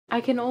I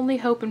can only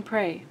hope and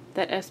pray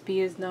that SB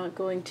is not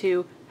going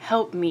to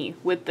help me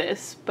with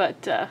this,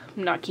 but I'm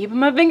not keeping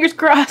my fingers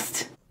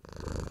crossed.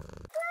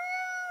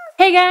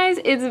 Hey guys,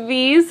 it's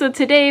V. So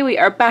today we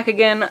are back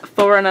again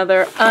for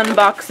another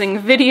unboxing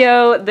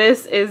video.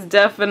 This is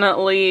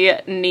definitely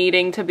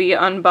needing to be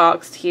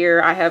unboxed here.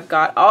 I have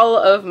got all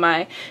of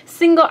my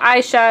single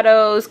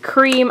eyeshadows,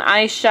 cream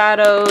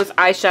eyeshadows,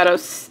 eyeshadow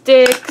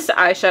sticks,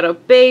 eyeshadow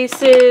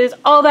bases,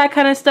 all that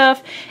kind of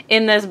stuff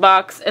in this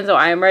box. And so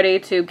I am ready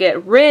to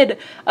get rid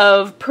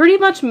of pretty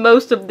much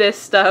most of this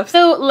stuff.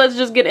 So let's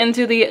just get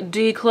into the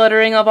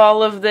decluttering of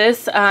all of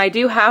this. I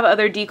do have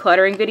other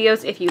decluttering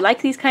videos. If you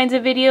like these kinds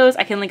of videos,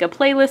 I can link a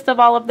playlist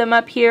of all of them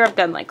up here. I've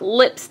done like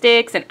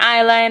lipsticks and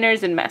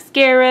eyeliners and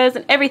mascaras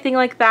and everything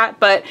like that,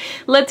 but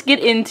let's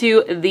get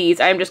into these.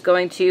 I'm just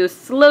going to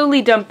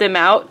slowly dump them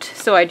out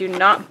so I do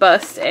not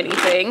bust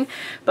anything,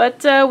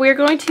 but we're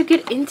going to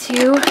get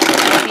into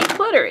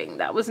decluttering.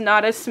 That was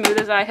not as smooth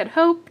as I had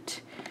hoped.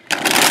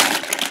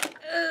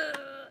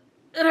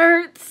 It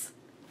hurts.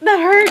 That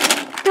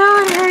hurts.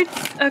 God, it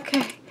hurts.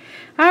 Okay.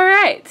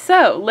 Alright,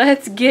 so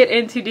let's get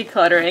into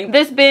decluttering.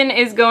 This bin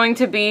is going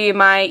to be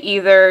my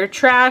either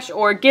trash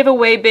or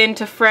giveaway bin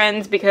to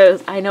friends,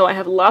 because I know I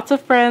have lots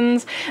of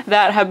friends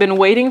that have been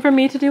waiting for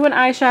me to do an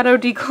eyeshadow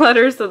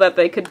declutter so that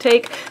they could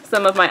take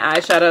some of my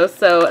eyeshadows.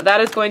 So that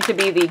is going to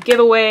be the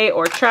giveaway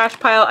or trash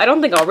pile. I don't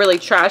think I'll really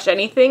trash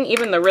anything,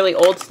 even the really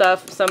old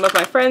stuff some of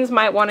my friends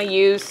might want to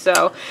use,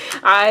 so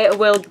I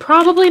will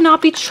probably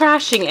not be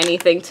trashing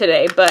anything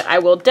today, but I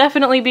will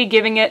definitely be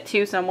giving it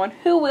to someone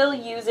who will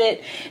use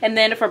it. And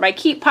then for my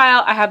keep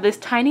pile, I have this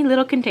tiny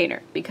little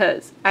container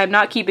because I'm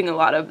not keeping a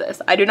lot of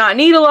this. I do not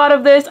need a lot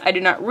of this. I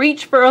do not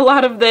reach for a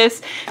lot of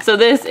this. So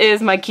this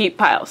is my keep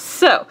pile.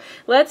 So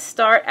let's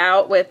start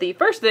out with the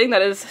first thing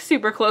that is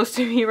super close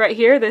to me right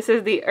here. This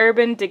is the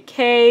Urban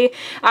Decay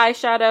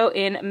eyeshadow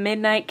in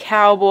Midnight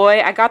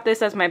Cowboy. I got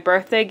this as my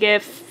birthday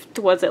gift.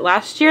 Was it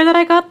last year that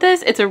I got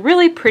this? It's a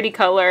really pretty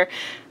color.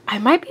 I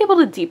might be able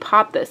to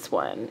depot this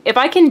one. If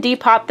I can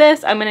depot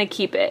this, I'm going to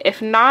keep it. If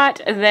not,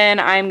 then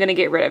I'm going to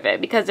get rid of it.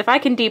 Because if I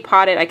can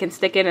depot it, I can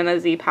stick it in a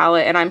Z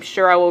palette and I'm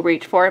sure I will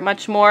reach for it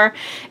much more.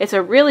 It's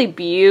a really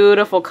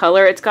beautiful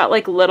color. It's got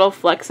like little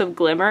flecks of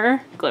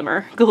glitter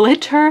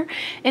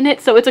in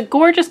it. So it's a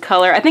gorgeous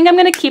color. I think I'm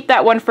going to keep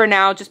that one for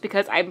now just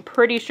because I'm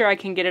pretty sure I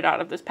can get it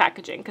out of this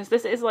packaging. Because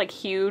this is like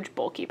huge,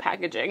 bulky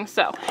packaging.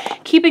 So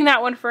keeping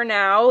that one for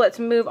now. Let's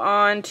move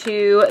on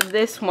to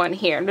this one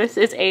here. This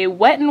is a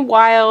Wet n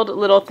Wild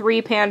little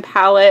 3-pan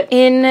palette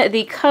in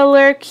the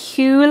color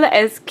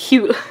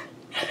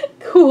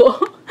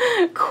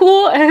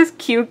cool as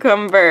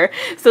cucumber.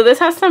 So this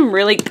has some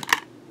really,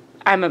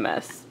 I'm a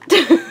mess.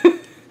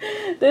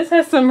 This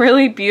has some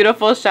really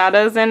beautiful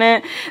shadows in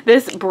it.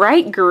 This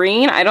bright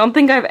green, I don't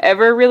think I've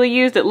ever really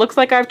used. It looks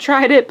like I've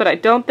tried it, but I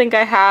don't think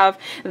I have.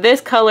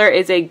 This color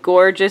is a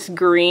gorgeous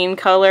green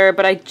color,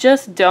 but I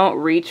just don't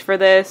reach for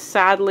this,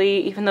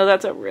 sadly, even though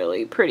that's a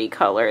really pretty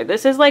color.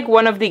 This is like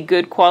one of the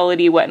good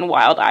quality Wet n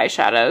Wild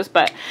eyeshadows,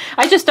 but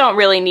I just don't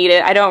really need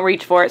it. I don't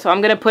reach for it, so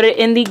I'm gonna put it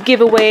in the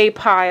giveaway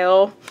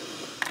pile.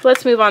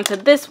 Let's move on to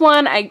this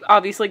one. I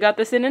obviously got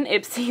this in an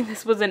Ipsy.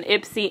 This was an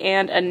Ipsy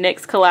and a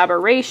NYX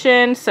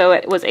collaboration. So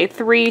it was a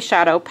 3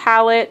 shadow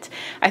palette.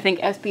 I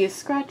think SB is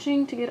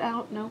scratching to get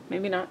out. No,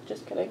 maybe not.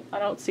 Just kidding. I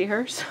don't see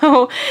her.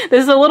 So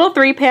this is a little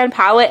 3-pan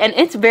palette and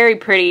it's very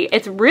pretty.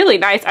 It's really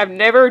nice. I've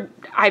never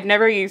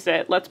used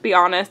it. Let's be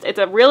honest. It's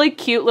a really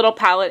cute little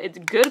palette. It's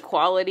good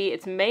quality.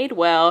 It's made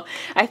well.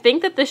 I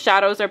think that the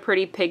shadows are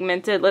pretty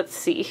pigmented. Let's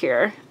see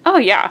here. Oh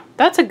yeah,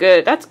 that's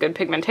good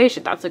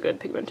pigmentation. That's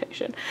good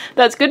pigmentation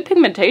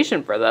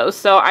for those.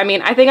 So I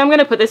mean, I think I'm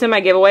gonna put this in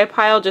my giveaway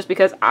pile just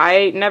because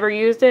I never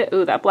used it.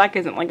 Ooh, that black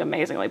isn't like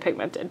amazingly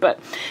pigmented, but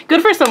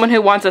good for someone who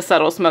wants a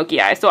subtle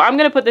smoky eye. So I'm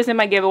gonna put this in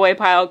my giveaway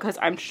pile because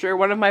I'm sure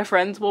one of my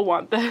friends will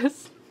want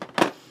this.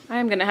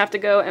 I'm gonna have to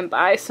go and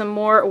buy some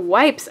more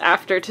wipes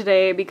after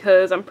today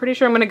because I'm pretty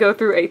sure I'm gonna go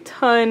through a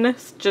ton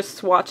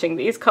just swatching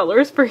these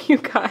colors for you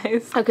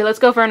guys. Okay, let's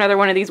go for another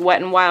one of these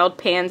Wet n Wild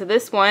pans.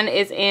 This one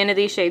is in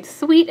the shade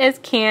Sweet as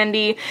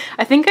Candy.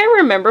 I think I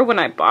remember when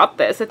I bought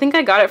this. I think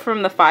I got it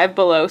from the Five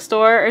Below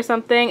store or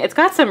something. It's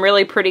got some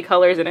really pretty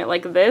colors in it.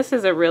 Like this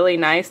is a really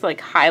nice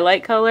like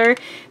highlight color.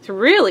 It's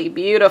really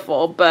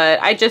beautiful,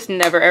 but I just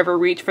never ever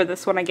reach for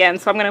this one again.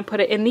 So I'm gonna put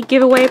it in the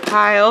giveaway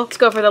pile. Let's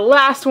go for the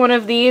last one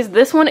of these.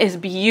 This one is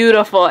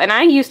beautiful and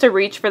I used to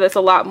reach for this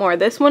a lot more.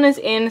 This one is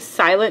in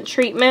Silent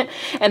Treatment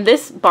and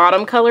this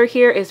bottom color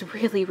here is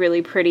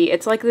really pretty.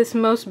 It's like this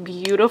most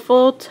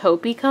beautiful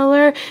taupey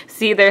color.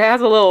 See, there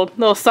has a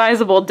little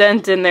sizable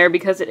dent in there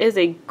because it is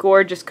a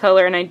gorgeous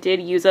color and I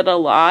did use it a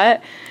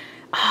lot.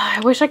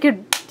 I wish I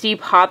could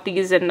depot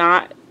these and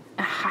not,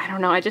 I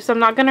don't know, I'm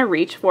not gonna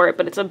reach for it,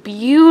 but it's a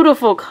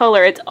beautiful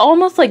color. It's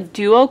almost like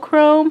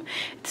duochrome.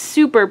 It's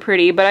super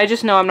pretty, but I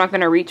just know I'm not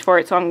gonna reach for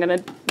it, so I'm gonna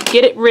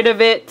get rid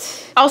of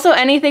it. Also,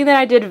 anything that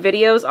I did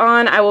videos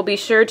on, I will be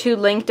sure to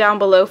link down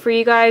below for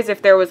you guys.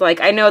 If there was like,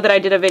 I know that I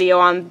did a video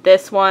on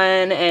this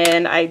one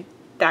and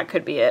that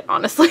could be it,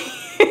 honestly.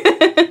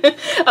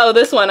 Oh,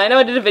 this one. I know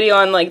I did a video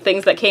on like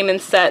things that came in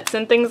sets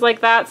and things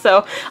like that,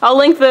 so I'll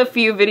link the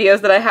few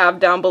videos that I have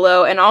down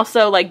below, and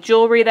also like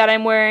jewelry that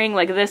I'm wearing.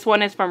 Like this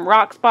one is from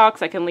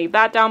Rocksbox. I can leave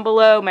that down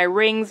below. My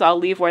rings, I'll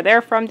leave where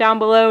they're from down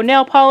below.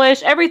 Nail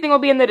polish, everything will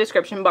be in the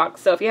description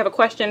box, so if you have a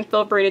question,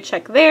 feel free to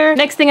check there.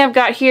 Next thing I've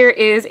got here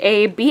is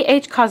a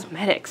BH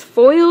Cosmetics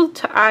Foil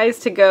to Eyes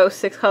to Go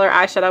 6-color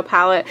eyeshadow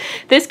palette.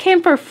 This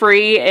came for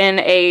free in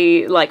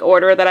a like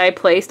order that I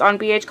placed on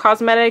BH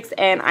Cosmetics,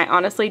 and I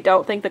honestly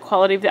don't think the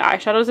quality of the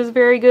eyeshadows is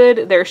very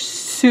good. They're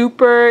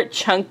super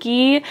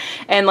chunky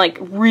and like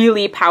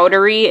really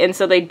powdery, and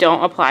so they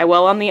don't apply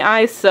well on the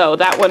eyes, so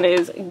that one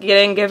is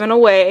getting given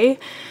away.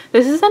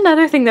 This is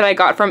another thing that I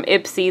got from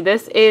Ipsy.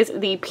 This is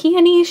the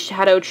Peony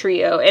Shadow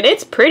Trio, and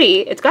it's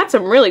pretty. It's got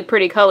some really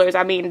pretty colors.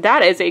 I mean,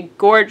 that is a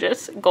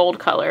gorgeous gold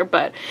color,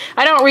 but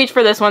I don't reach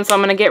for this one, so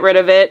I'm gonna get rid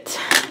of it.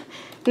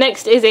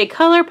 Next is a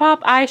ColourPop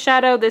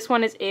eyeshadow. This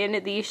one is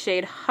in the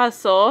shade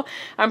Hustle.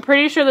 I'm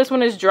pretty sure this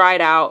one is dried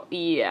out.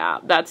 Yeah,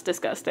 that's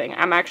disgusting.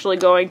 I'm actually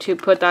going to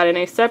put that in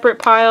a separate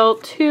pile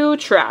to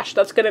trash.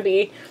 That's going to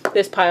be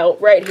this pile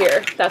right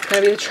here. That's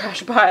going to be the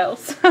trash pile.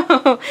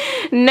 So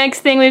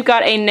next thing, we've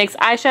got a NYX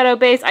eyeshadow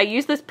base. I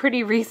used this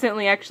pretty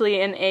recently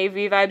actually in a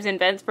V-Vibes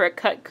Invents for a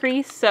cut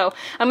crease. So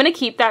I'm going to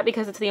keep that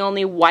because it's the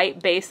only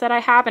white base that I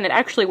have, and it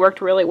actually worked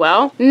really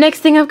well. Next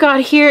thing I've got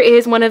here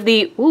is one of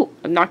the... Ooh,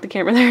 I knocked the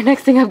camera there.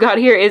 Next thing I've got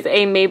here is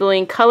a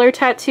Maybelline Color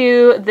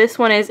Tattoo. This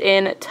one is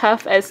in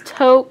Tough as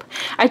Taupe.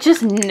 I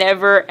just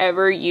never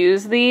ever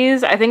use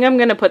these. I think I'm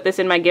gonna put this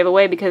in my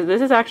giveaway because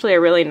this is actually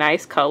a really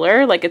nice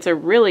color. Like, it's a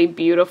really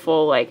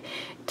beautiful like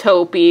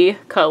taupey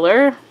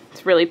color.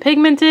 It's really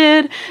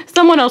pigmented.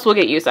 Someone else will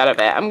get use out of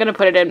it. I'm gonna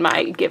put it in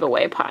my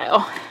giveaway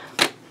pile.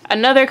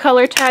 Another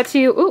color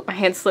tattoo. Ooh, my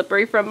hand's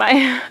slippery from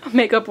my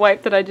makeup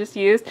wipe that I just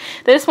used.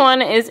 This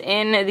one is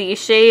in the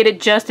shade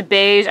Just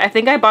Beige. I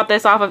think I bought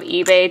this off of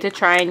eBay to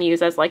try and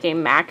use as like a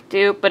MAC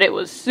dupe, but it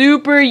was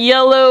super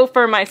yellow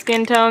for my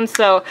skin tone,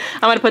 so I'm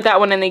gonna put that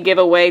one in the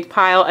giveaway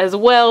pile as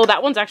well.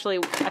 That one's actually,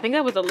 I think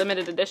that was a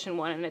limited edition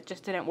one, and it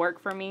just didn't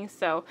work for me,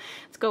 so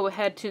let's go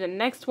ahead to the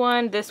next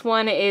one. This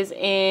one is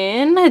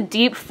in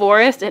Deep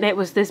Forest, and it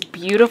was this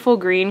beautiful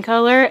green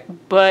color,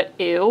 but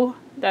ew.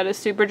 That is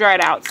super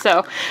dried out.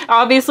 So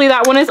obviously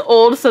that one is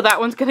old, so that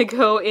one's gonna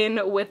go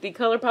in with the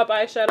ColourPop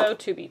eyeshadow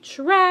to be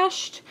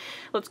trashed.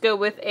 Let's go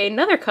with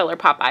another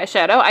ColourPop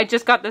eyeshadow. I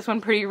just got this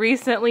one pretty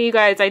recently, you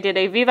guys. I did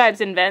a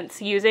V-Vibes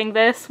Invents using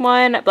this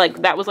one.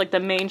 Like, that was like the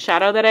main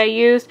shadow that I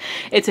used.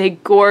 It's a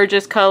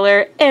gorgeous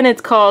color, and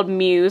it's called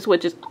Muse,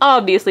 which is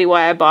obviously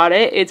why I bought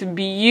it. It's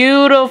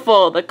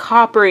beautiful. The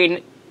coppery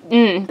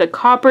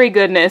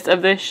goodness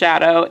of this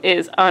shadow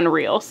is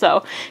unreal,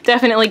 so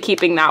definitely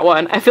keeping that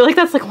one. I feel like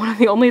that's like one of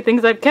the only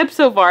things I've kept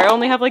so far. I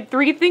only have like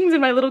 3 things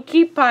in my little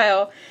keep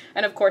pile,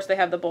 and of course they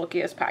have the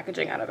bulkiest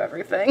packaging out of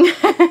everything.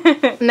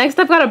 Next,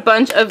 I've got a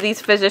bunch of these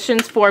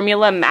Physicians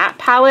Formula matte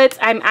palettes.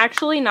 I'm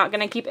actually not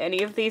going to keep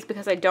any of these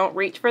because I don't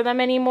reach for them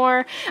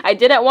anymore. I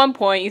did at one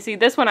point. You see,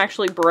 this one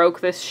actually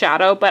broke this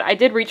shadow, but I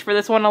did reach for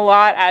this one a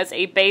lot as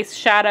a base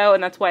shadow,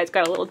 and that's why it's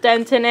got a little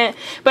dent in it,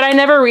 but I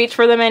never reach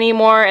for them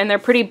anymore, and they're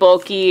pretty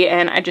bulky,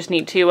 and I just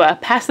need to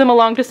pass them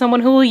along to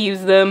someone who will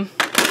use them.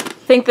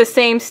 I think the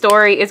same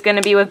story is going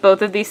to be with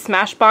both of these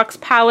Smashbox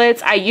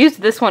palettes. I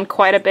used this one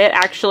quite a bit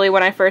actually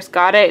when I first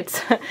got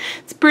it.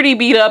 It's pretty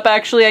beat up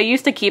actually. I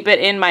used to keep it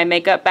in my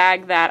makeup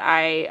bag that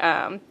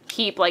I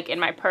keep like in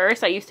my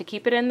purse. I used to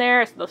keep it in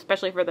there,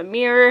 especially for the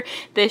mirror.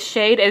 This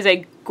shade is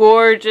a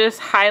gorgeous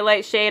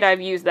highlight shade.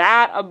 I've used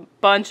that a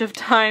bunch of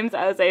times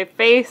as a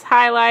face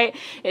highlight.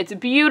 It's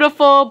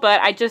beautiful,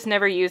 but I just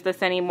never use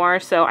this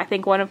anymore, so I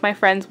think one of my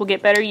friends will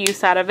get better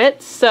use out of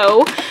it.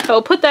 So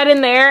I'll put that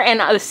in there, and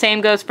the same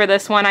goes for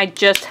this one. I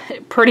just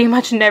pretty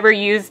much never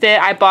used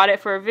it. I bought it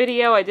for a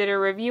video. I did a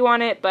review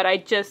on it, but I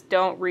just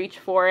don't reach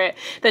for it.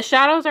 The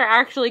shadows are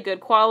actually good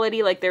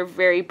quality. Like, they're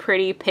very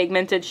pretty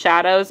pigmented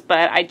shadows,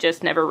 but I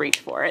just never reach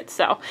for it.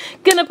 So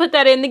gonna put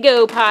that in the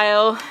go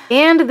pile.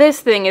 And this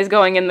thing is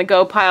going in the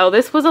go pile.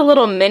 This was a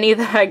little mini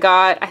that I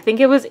got. I think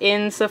it was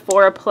in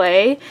Sephora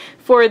Play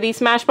for the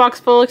Smashbox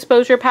Full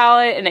Exposure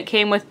palette, and it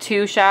came with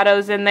 2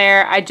 shadows in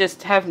there. I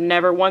just have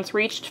never once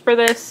reached for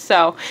this,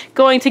 so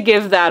going to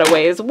give that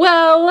away as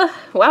well.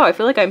 Wow, I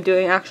feel like I'm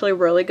doing actually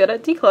really good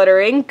at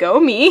decluttering. Go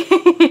me.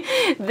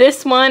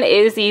 This one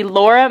is the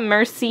Laura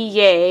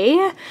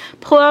Mercier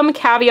Plum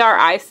Caviar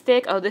Eye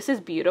Stick. Oh, this is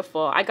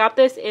beautiful. I got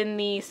this in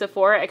the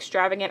Sephora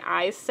Extravagant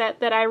Eyes set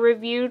that I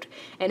reviewed,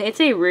 and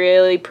it's a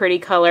really pretty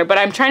color, but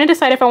I'm trying to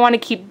decide if I want to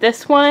keep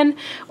this one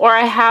or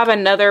I have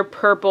another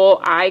purple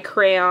eye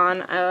crayon.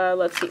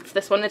 Let's see, it's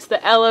this one. It's the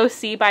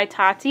LOC by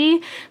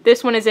Tati.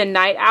 This one is in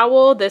Night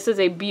Owl. This is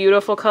a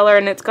beautiful color,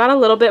 and it's got a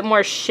little bit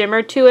more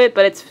shimmer to it,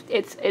 but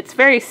it's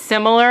very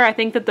similar. I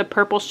think that the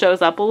purple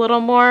shows up a little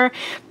more.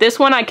 This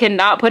one I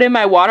cannot put in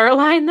my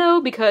waterline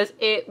though, because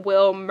it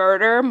will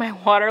murder my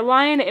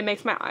waterline. It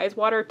makes my eyes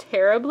water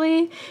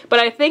terribly, but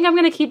I think I'm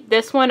gonna keep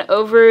this one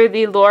over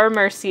the Laura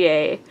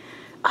Mercier.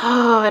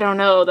 Oh, I don't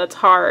know. That's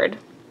hard.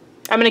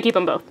 I'm gonna keep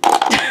them both.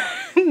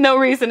 No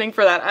reasoning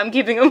for that. I'm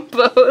keeping them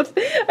both.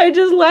 I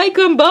just like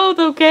them both,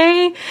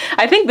 okay?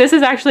 I think this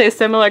is actually a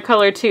similar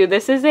color too.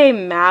 This is a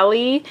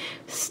Mally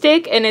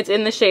stick and it's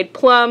in the shade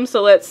Plum.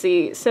 So let's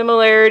see.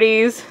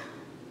 Similarities.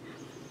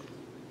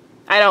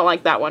 I don't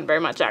like that one very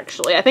much,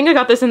 actually. I think I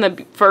got this in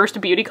the first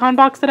BeautyCon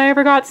box that I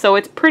ever got, so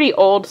it's pretty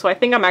old. So I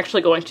think I'm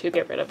actually going to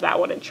get rid of that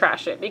one and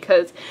trash it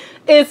because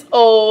it's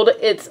old.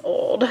 It's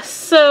old.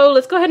 So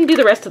let's go ahead and do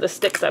the rest of the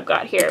sticks I've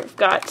got here. We've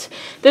got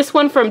this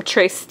one from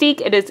Trestique.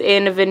 It is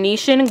in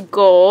Venetian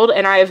Gold,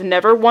 and I have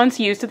never once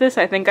used this.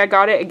 I think I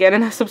got it again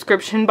in a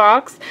subscription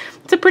box.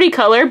 It's a pretty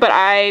color, but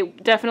I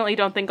definitely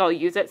don't think I'll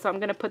use it, so I'm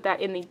going to put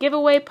that in the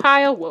giveaway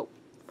pile. Whoa.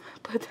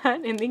 Put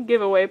that in the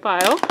giveaway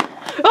pile.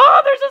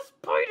 Oh, there's a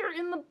spider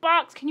in the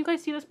box. Can you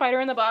guys see the spider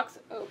in the box?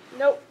 Oh,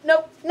 no,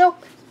 no, no.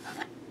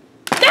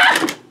 No!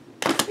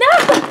 No!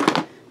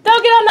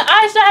 Don't get on the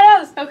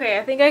eyeshadows! Okay,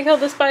 I think I killed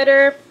the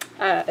spider.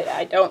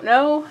 I don't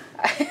know.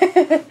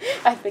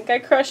 I think I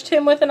crushed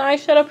him with an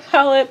eyeshadow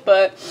palette,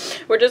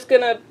 but we're just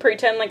gonna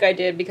pretend like I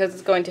did because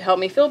it's going to help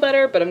me feel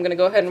better. But I'm gonna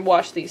go ahead and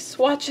wash these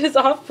swatches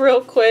off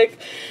real quick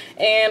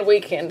and we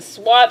can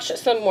swatch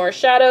some more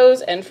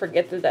shadows and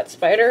forget that that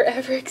spider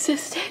ever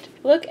existed.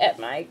 Look at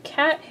my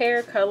cat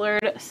hair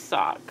colored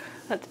sock.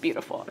 That's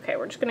beautiful. Okay,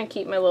 we're just gonna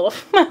keep my little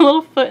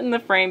foot in the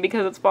frame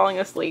because it's falling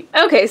asleep.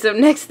 Okay, so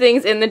next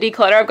things in the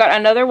declutter, I've got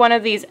another one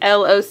of these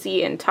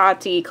LOC and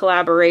Tati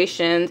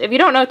collaborations. If you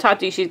don't know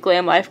Tati, she's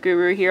Glam Life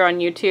Guru here on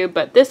YouTube,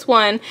 but this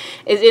one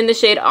is in the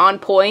shade On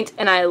Point,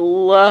 and I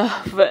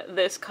love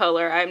this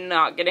color. I'm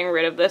not getting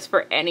rid of this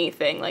for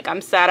anything. Like,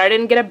 I'm sad I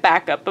didn't get a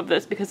backup of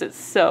this because it's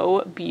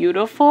so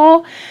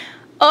beautiful.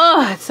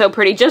 Oh, it's so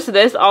pretty. Just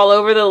this all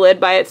over the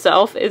lid by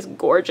itself is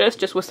gorgeous,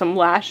 just with some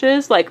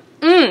lashes. Like,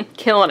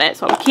 killing it.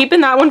 So I'm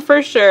keeping that one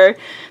for sure.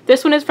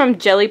 This one is from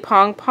Jelly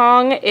Pong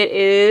Pong. It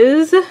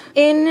is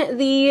in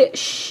the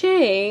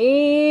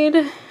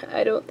shade...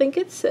 I don't think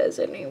it says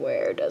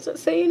anywhere. Does it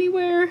say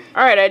anywhere?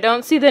 Alright, I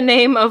don't see the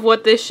name of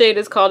what this shade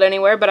is called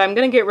anywhere, but I'm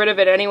going to get rid of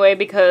it anyway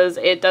because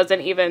it doesn't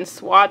even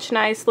swatch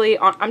nicely.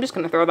 I'm just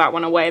going to throw that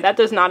one away. That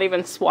does not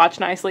even swatch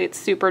nicely. It's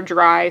super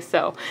dry,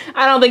 so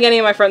I don't think any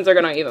of my friends are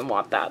going to even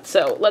want that.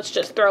 So let's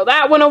just throw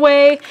that one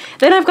away.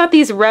 Then I've got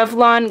these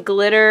Revlon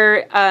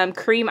Glitter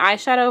Cream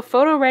Eyeshadow.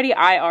 Photo Ready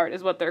Eye Art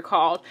is what they're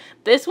called.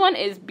 This one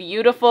is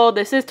beautiful.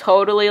 This is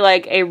totally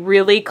like a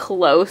really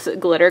close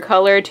glitter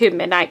color to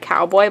Midnight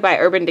Cowboy by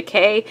Urban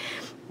Decay.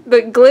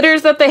 The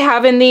glitters that they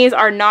have in these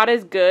are not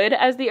as good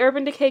as the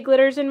Urban Decay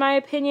glitters in my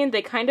opinion.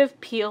 They kind of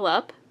peel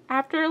up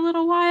after a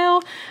little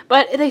while,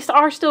 but they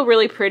are still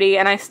really pretty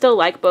and I still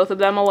like both of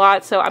them a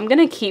lot, so I'm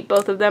gonna keep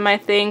both of them, I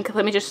think.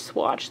 Let me just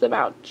swatch them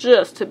out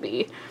just to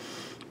be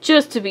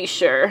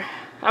sure.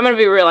 I'm gonna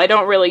be real, I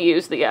don't really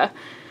use the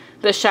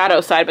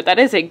shadow side, but that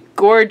is a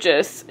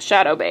gorgeous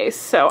shadow base,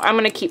 so I'm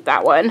gonna keep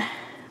that one.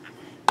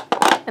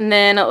 And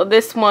then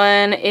this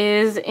one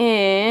is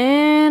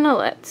in,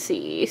 let's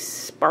see,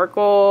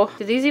 Sparkle.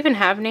 Do these even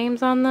have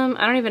names on them?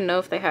 I don't even know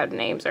if they have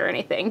names or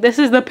anything. This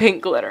is the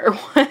pink glitter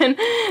one.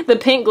 The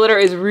pink glitter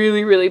is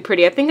really, really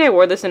pretty. I think I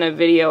wore this in a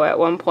video at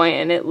one point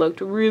and it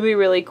looked really,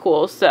 really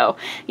cool. So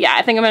yeah,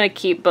 I think I'm going to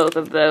keep both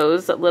of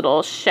those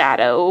little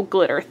shadow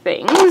glitter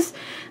things.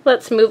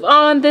 Let's move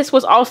on. This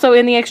was also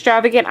in the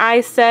Extravagant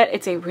Eye set.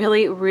 It's a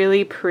really,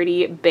 really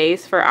pretty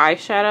base for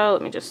eyeshadow.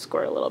 Let me just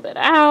squirt a little bit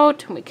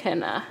out and we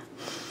can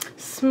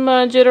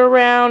smudge it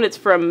around. It's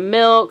from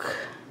Milk.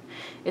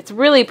 It's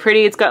really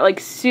pretty. It's got like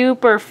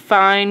super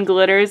fine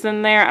glitters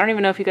in there. I don't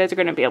even know if you guys are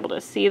going to be able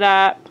to see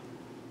that.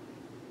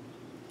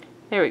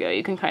 There we go.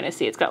 You can kind of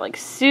see it's got like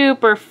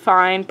super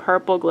fine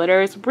purple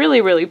glitters.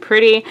 Really, really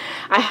pretty.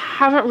 I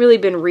haven't really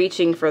been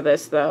reaching for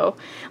this though.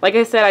 Like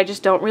I said, I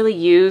just don't really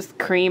use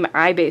cream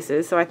eye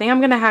bases. So I think I'm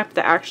going to have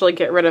to actually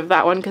get rid of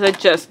that one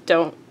because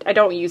I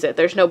don't use it.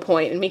 There's no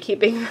point in me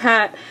keeping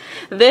that.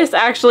 This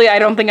actually, I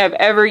don't think I've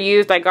ever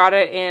used. I got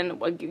it in,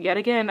 yet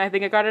again, I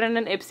think I got it in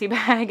an Ipsy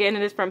bag and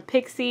it is from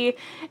Pixie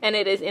and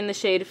it is in the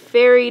shade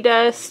Fairy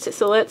Dust.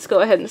 So let's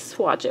go ahead and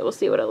swatch it. We'll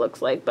see what it looks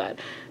like, but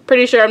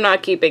pretty sure I'm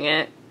not keeping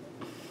it.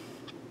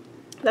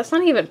 That's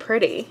not even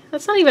pretty.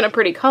 That's not even a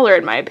pretty color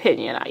in my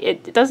opinion.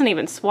 It doesn't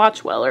even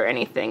swatch well or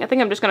anything. I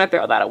think I'm just going to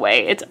throw that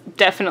away. It's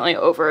definitely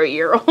over a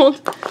year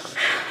old.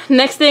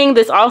 Next thing,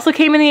 this also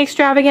came in the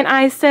Extravagant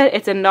Eye set.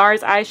 It's a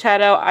NARS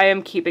eyeshadow. I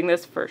am keeping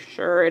this for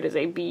sure. It is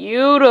a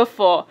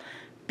beautiful,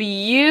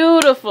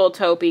 beautiful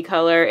taupey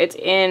color. It's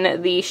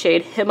in the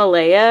shade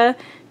Himalaya.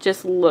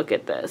 Just look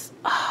at this.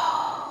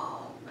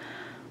 Oh,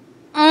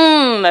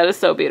 that is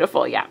so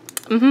beautiful. Yeah.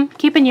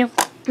 Keeping you.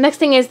 Next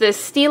thing is this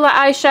Stila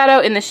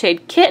eyeshadow in the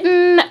shade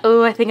Kitten.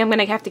 Oh, I think I'm going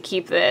to have to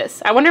keep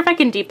this. I wonder if I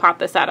can depot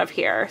this out of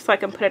here so I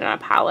can put it in a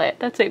palette.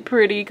 That's a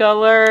pretty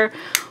color.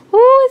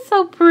 Oh, it's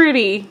so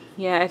pretty.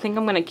 Yeah, I think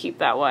I'm going to keep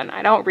that one.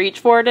 I don't reach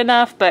for it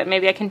enough, but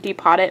maybe I can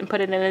depot it and put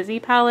it in a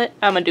Z palette.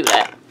 I'm going to do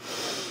that.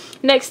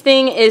 Next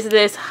thing is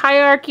this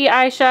Hierarchy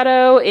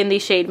eyeshadow in the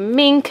shade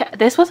Mink.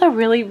 This was a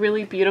really,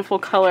 really beautiful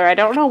color. I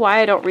don't know why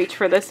I don't reach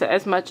for this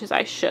as much as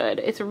I should.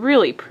 It's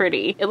really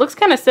pretty. It looks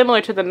kind of similar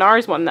to the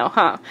NARS one though,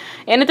 huh?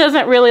 And it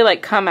doesn't really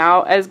like come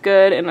out as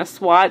good in a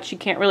swatch. You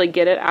can't really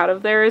get it out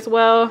of there as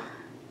well.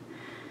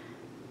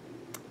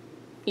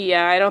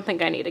 Yeah, I don't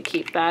think I need to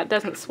keep that. It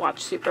doesn't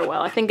swatch super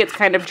well. I think it's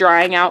kind of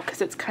drying out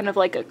because it's kind of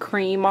like a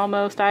cream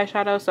almost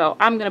eyeshadow. So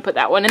I'm going to put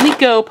that one in the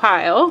go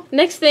pile.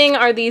 Next thing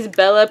are these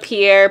Bella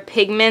Pierre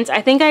pigments.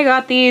 I think I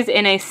got these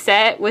in a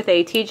set with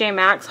a TJ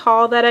Maxx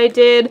haul that I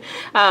did.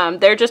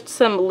 They're just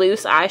some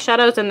loose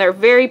eyeshadows and they're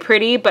very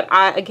pretty, but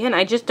again,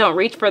 I just don't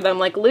reach for them.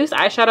 Like loose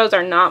eyeshadows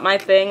are not my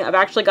thing. I've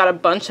actually got a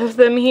bunch of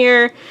them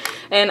here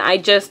and I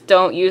just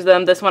don't use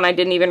them. This one I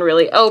didn't even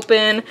really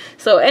open.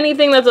 So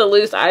anything that's a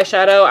loose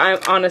eyeshadow,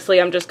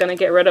 honestly, I'm just going to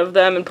get rid of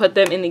them and put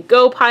them in the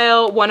go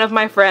pile. One of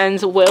my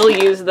friends will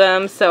use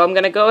them, so I'm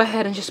going to go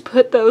ahead and just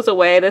put those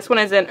away. This one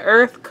is in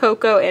Earth,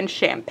 Cocoa, and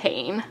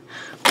Champagne.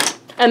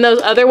 And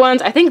those other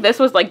ones, I think this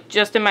was like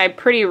just in my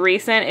pretty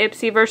recent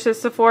Ipsy versus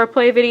Sephora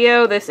play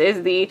video. This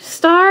is the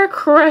Star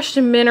Crushed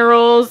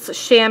Minerals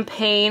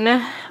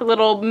Champagne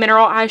little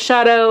mineral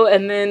eyeshadow.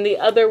 And then the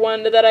other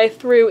one that I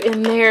threw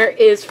in there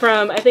is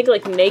from, I think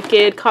like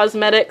Naked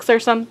Cosmetics or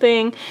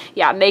something.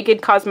 Yeah,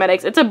 Naked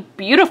Cosmetics. It's a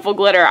beautiful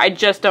glitter. I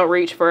just don't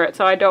reach for it,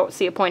 so I don't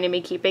see a point in me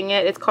keeping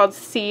it. It's called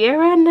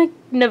Sierra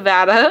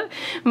Nevada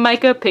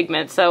Mica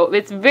Pigment. So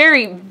it's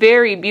very,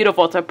 very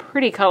beautiful. It's a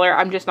pretty color.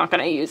 I'm just not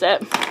going to use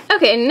it.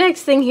 Okay,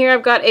 next thing here,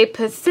 I've got a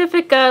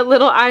Pacifica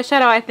little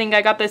eyeshadow. I think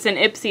I got this in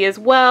Ipsy as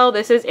well.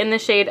 This is in the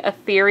shade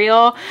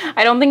Ethereal.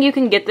 I don't think you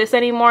can get this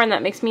anymore, and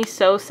that makes me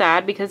so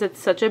sad because it's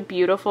such a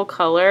beautiful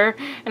color.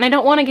 And I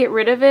don't want to get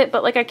rid of it,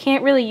 but like I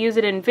can't really use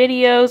it in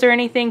videos or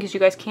anything because you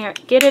guys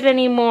can't get it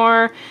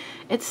anymore.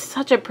 It's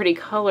such a pretty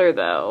color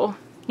though.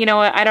 You know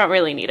what? I don't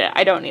really need it.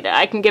 I don't need it.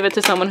 I can give it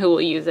to someone who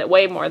will use it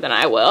way more than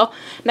I will.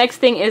 Next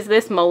thing is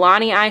this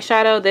Milani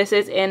eyeshadow. This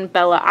is in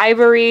Bella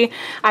Ivory.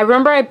 I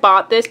remember I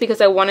bought this because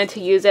I wanted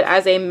to use it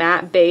as a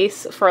matte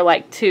base for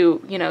like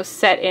to, you know,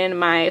 set in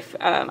my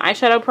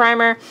eyeshadow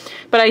primer.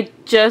 But I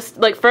just,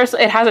 like, first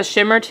it has a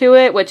shimmer to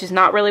it, which is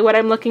not really what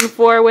I'm looking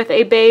for with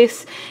a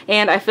base.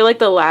 And I feel like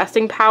the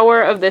lasting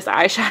power of this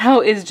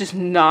eyeshadow is just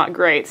not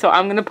great. So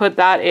I'm going to put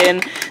that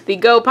in the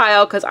go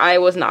pile because I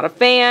was not a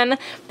fan.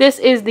 This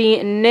is the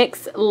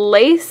NYX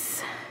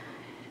Lace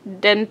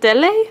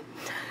Dentelle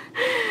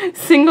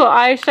single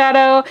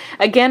eyeshadow.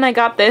 Again, I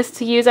got this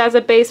to use as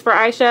a base for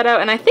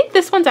eyeshadow, and I think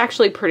this one's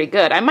actually pretty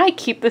good. I might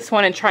keep this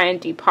one and try and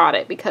depot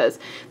it because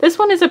this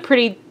one is a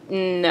pretty...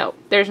 No,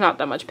 there's not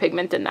that much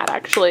pigment in that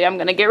actually. I'm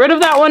gonna get rid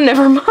of that one,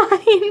 never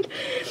mind.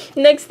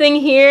 Next thing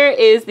here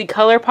is the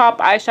ColourPop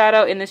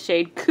eyeshadow in the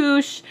shade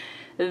Couche.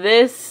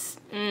 This...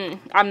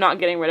 I'm not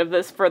getting rid of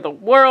this for the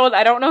world.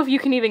 I don't know if you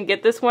can even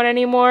get this one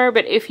anymore,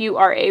 but if you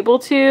are able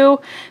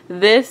to,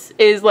 this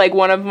is like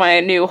one of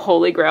my new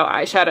holy grail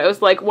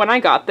eyeshadows. Like when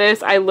I got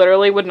this, I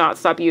literally would not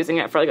stop using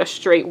it for like a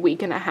straight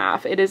week and a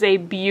half. It is a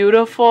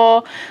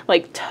beautiful,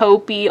 like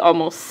taupey,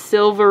 almost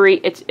silvery,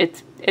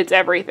 it's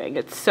everything.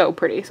 It's so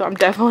pretty. So I'm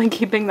definitely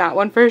keeping that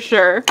one for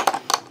sure.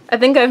 I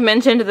think I've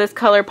mentioned this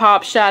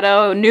ColourPop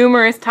shadow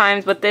numerous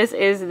times, but this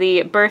is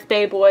the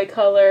Birthday Boy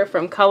color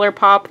from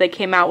ColourPop. They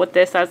came out with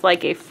this as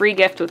like a free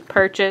gift with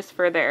purchase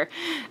for their,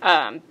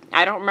 I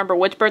don't remember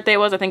which birthday it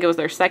was. I think it was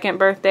their second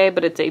birthday,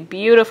 but it's a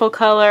beautiful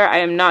color. I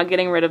am not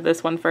getting rid of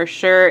this one for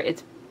sure.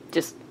 It's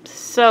just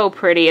so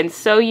pretty and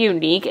so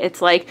unique.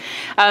 It's like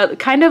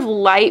kind of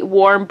light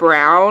warm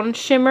brown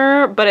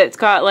shimmer, but it's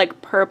got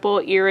like purple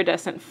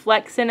iridescent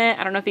flecks in it.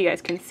 I don't know if you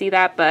guys can see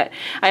that, but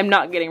I'm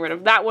not getting rid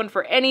of that one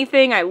for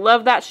anything. I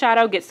love that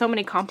shadow. Get so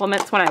many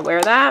compliments when I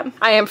wear that.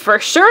 I am for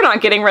sure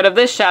not getting rid of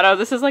this shadow.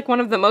 This is like one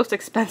of the most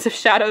expensive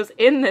shadows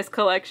in this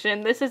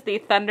collection. This is the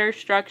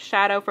Thunderstruck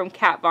shadow from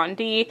Kat Von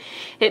D.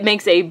 It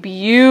makes a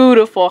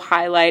beautiful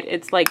highlight.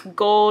 It's like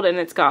gold and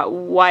it's got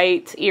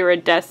white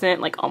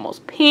iridescent, like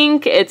almost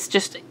pink. It's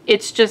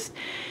just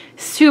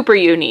super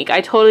unique.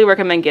 I totally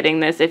recommend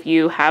getting this if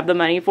you have the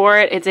money for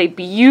it. It's a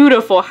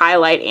beautiful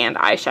highlight and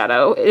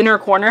eyeshadow. Inner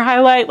corner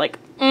highlight, like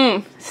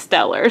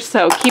stellar.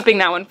 So keeping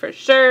that one for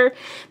sure.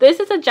 This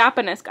is a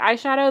Japanese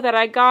eyeshadow that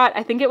I got.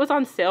 I think it was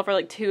on sale for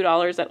like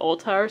 $2 at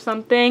Ulta or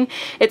something.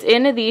 It's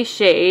in the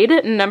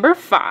shade number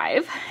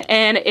 5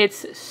 and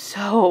it's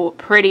so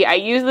pretty. I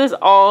use this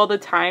all the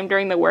time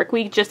during the work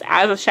week just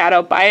as a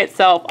shadow by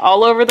itself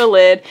all over the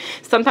lid.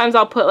 Sometimes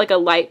I'll put like a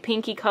light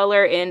pinky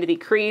color into the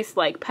crease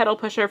like Petal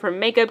Pusher from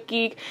Makeup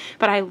Geek,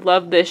 but I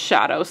love this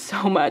shadow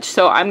so much.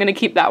 So I'm going to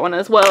keep that one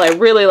as well. I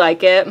really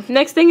like it.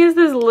 Next thing is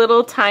this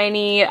little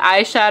tiny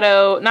eyeshadow.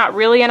 Not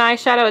really an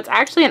eyeshadow, it's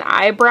actually an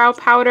eyebrow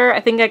powder. I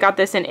think I got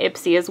this in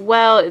Ipsy as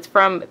well. It's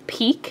from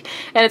Peak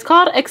and it's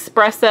called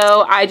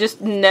Espresso. I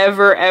just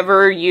never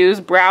ever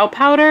use brow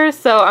powder,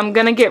 so I'm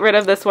gonna get rid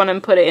of this one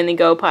and put it in the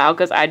go pile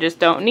because I just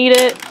don't need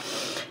it.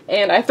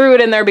 And I threw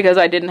it in there because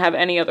I didn't have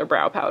any other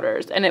brow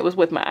powders and it was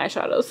with my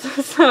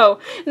eyeshadows. So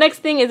next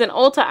thing is an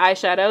Ulta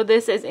eyeshadow.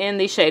 This is in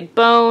the shade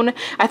Bone.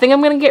 I think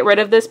I'm going to get rid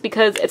of this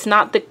because it's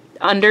not the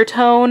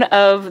undertone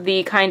of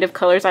the kind of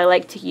colors I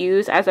like to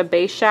use as a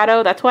base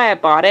shadow. That's why I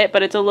bought it,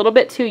 but it's a little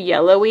bit too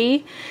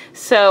yellowy.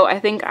 So I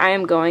think I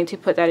am going to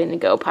put that in the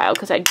go pile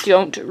because I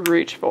don't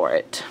reach for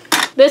it.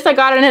 This I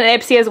got in an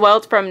Ipsy as well.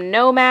 It's from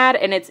Nomad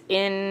and it's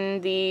in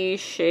the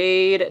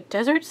shade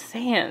Desert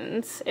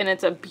Sands. And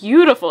it's a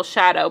beautiful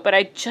shadow, but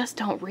I just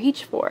don't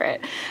reach for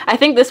it. I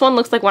think this one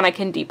looks like one I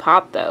can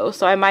depot though,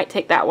 so I might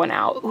take that one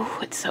out. Ooh,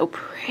 it's so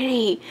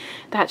pretty.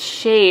 That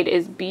shade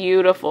is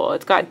beautiful.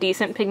 It's got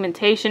decent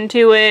pigmentation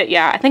to it.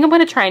 Yeah, I think I'm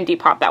going to try and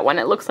depot that one.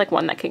 It looks like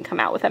one that can come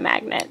out with a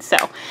magnet. So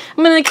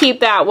I'm going to keep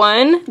that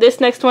one. This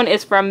next one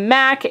is from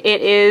MAC.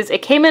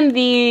 It came in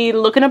the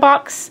Look in a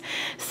Box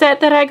set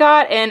that I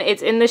got, and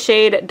it's in the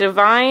shade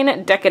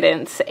Divine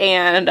Decadence.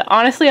 And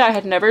honestly, I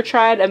had never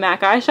tried a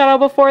MAC eyeshadow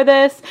before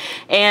this,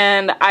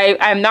 and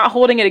I'm not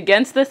holding it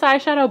against this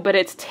eyeshadow, but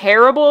it's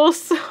terrible.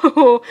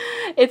 So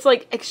it's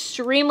like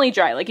extremely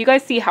dry. Like you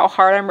guys see how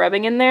hard I'm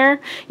rubbing in there.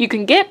 You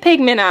can get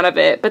pigment out of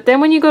it, but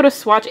then when you go to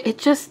swatch,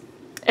 it's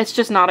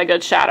just not a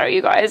good shadow,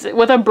 you guys.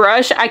 With a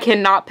brush, I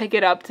cannot pick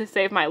it up to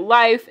save my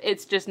life.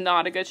 It's just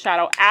not a good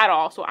shadow at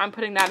all. So I'm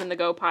putting that in the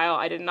go pile.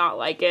 I did not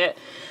like it.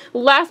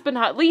 Last but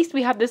not least,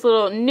 we have this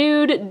little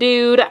Nude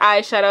Dude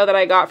eyeshadow that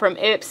I got from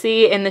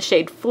Ipsy in the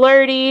shade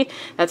Flirty.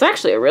 That's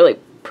actually a really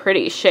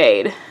pretty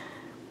shade.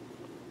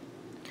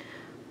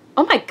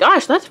 Oh my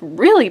gosh, that's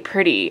really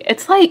pretty.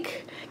 It's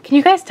like, can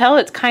you guys tell?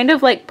 It's kind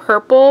of like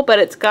purple, but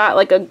it's got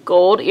like a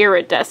gold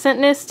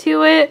iridescentness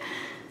to it.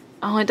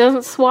 Oh, it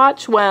doesn't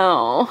swatch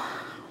well.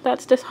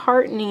 That's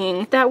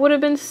disheartening. That would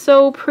have been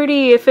so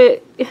pretty if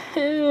it...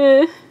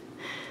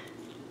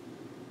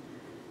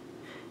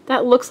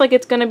 That looks like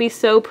it's going to be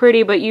so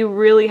pretty, but you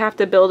really have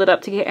to build it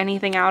up to get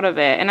anything out of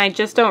it. And I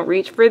just don't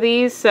reach for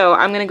these, so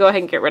I'm going to go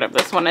ahead and get rid of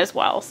this one as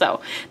well. So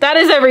that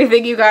is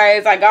everything, you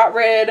guys. I got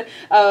rid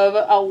of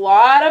a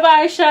lot of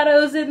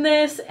eyeshadows in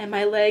this, and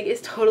my leg is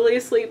totally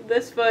asleep.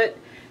 This foot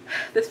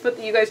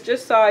that you guys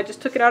just saw, I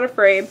just took it out of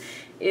frame,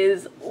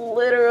 is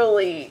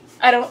literally,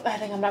 I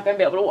think I'm not gonna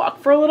be able to walk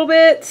for a little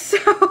bit. So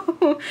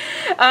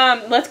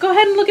let's go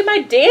ahead and look at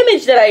my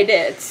damage that I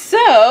did.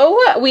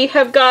 So we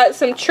have got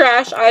some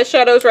trash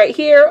eyeshadows right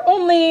here,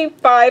 only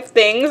 5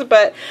 things,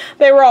 but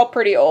they were all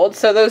pretty old,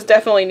 so those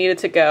definitely needed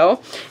to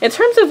go. In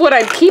terms of what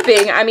I'm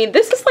keeping, I mean,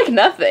 this is like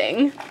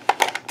nothing.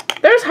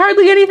 There's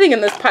hardly anything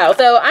in this pile,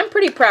 so I'm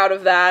pretty proud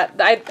of that.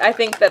 I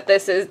think that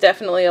this is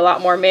definitely a lot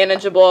more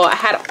manageable. I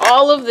had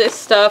all of this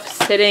stuff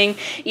sitting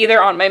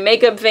either on my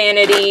makeup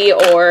vanity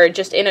or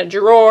just in a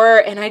drawer,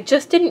 and I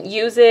just didn't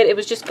use it. It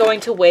was just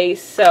going to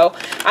waste. So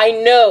I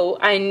know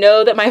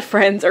that my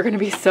friends are going to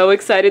be so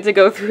excited to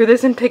go through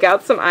this and pick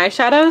out some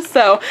eyeshadows.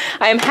 So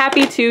I am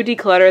happy to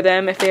declutter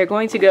them if they are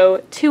going to go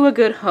to a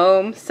good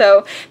home.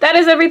 So that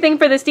is everything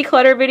for this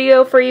declutter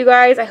video for you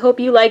guys. I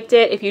hope you liked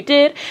it. If you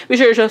did, be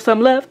sure to show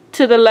some love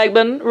to the like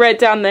button right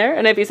down there,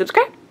 and if you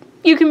subscribe,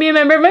 you can be a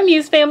member of my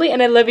Muse family,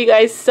 and I love you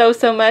guys so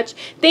much.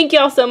 Thank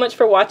y'all so much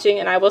for watching,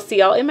 and I will see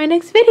y'all in my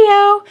next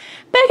video.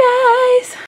 Bye guys.